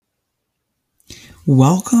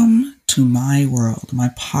Welcome to my world, my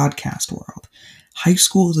podcast world. High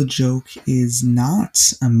School is a Joke is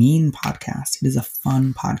not a mean podcast. It is a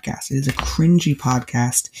fun podcast. It is a cringy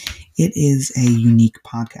podcast. It is a unique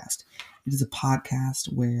podcast. It is a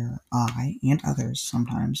podcast where I and others,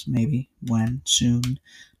 sometimes, maybe, when, soon,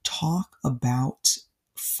 talk about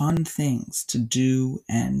fun things to do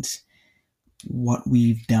and what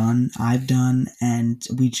I've done, and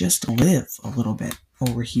we just live a little bit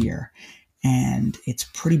over here. And it's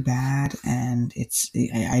pretty bad, and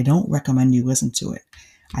I don't recommend you listen to it.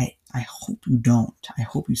 I hope you don't. I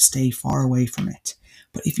hope you stay far away from it.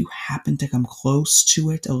 But if you happen to come close to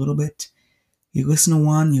it a little bit, you listen to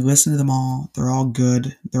one, you listen to them all. They're all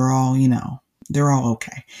good. They're all, they're all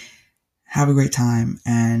okay. Have a great time,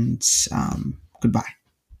 and goodbye.